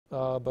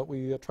but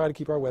we try to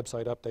keep our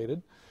website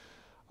updated.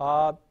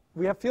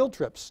 We have field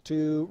trips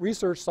to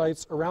research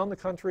sites around the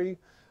country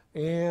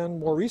and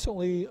more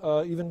recently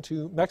even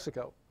to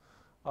Mexico.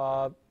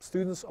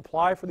 Students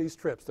apply for these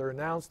trips. They're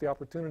announced. The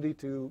opportunity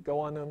to go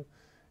on them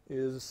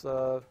is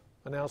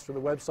announced through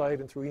the website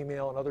and through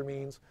email and other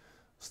means.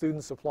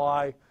 Students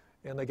apply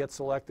and they get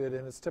selected,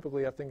 and it's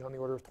typically, I think, on the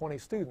order of 20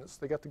 students.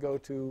 They get to go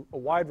to a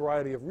wide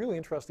variety of really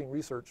interesting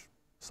research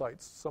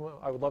sites. Some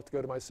I would love to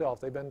go to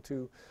myself. They've been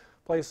to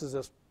places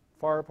as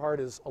far apart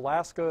as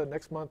Alaska.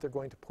 Next month they're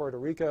going to Puerto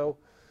Rico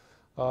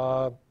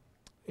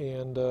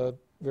and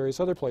various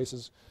other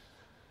places.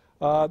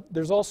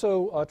 There's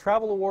also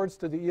travel awards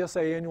to the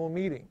ESA annual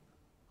meeting.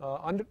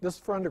 This is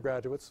for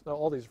undergraduates.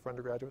 All these are for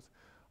undergraduates.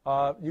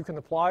 You can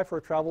apply for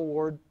a travel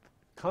award,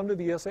 come to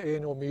the ESA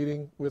annual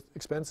meeting with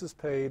expenses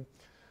paid,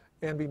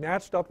 and be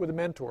matched up with a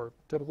mentor,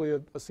 typically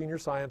a senior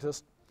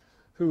scientist,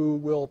 who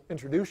will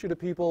introduce you to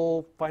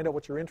people, find out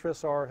what your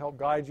interests are, help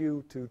guide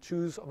you to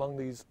choose among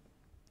these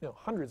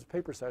hundreds of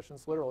paper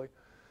sessions, literally.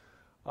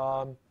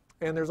 And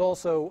there's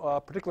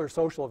also particular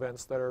social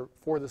events that are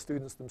for the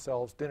students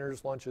themselves,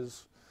 dinners,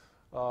 lunches,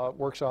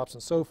 workshops,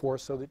 and so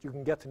forth, so that you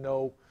can get to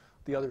know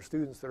the other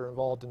students that are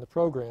involved in the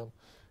program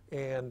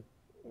and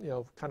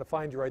kind of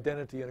find your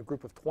identity in a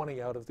group of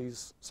 20 out of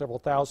these several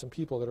thousand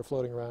people that are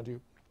floating around you.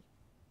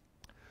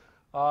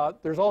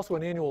 There's also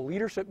an annual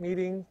leadership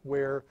meeting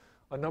where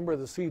a number of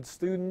the SEED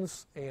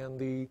students and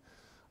the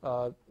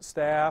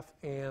staff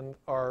and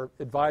our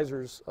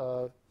advisors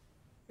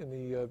in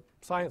the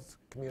science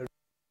community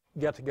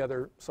get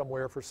together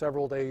somewhere for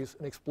several days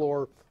and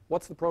explore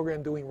what's the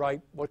program doing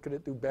right, what could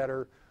it do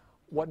better,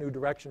 what new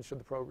direction should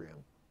the program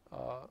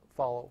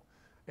follow.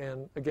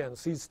 And again,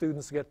 SEED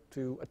students get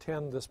to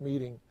attend this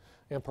meeting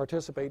and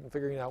participate in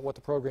figuring out what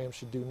the program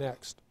should do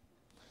next.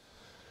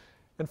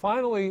 And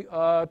finally,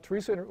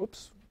 Teresa and her,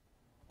 oops,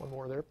 one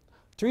more there.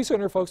 Teresa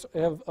and her folks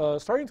have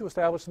starting to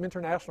establish some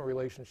international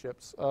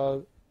relationships.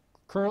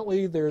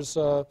 Currently, there's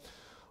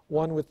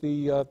one with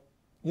the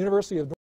University of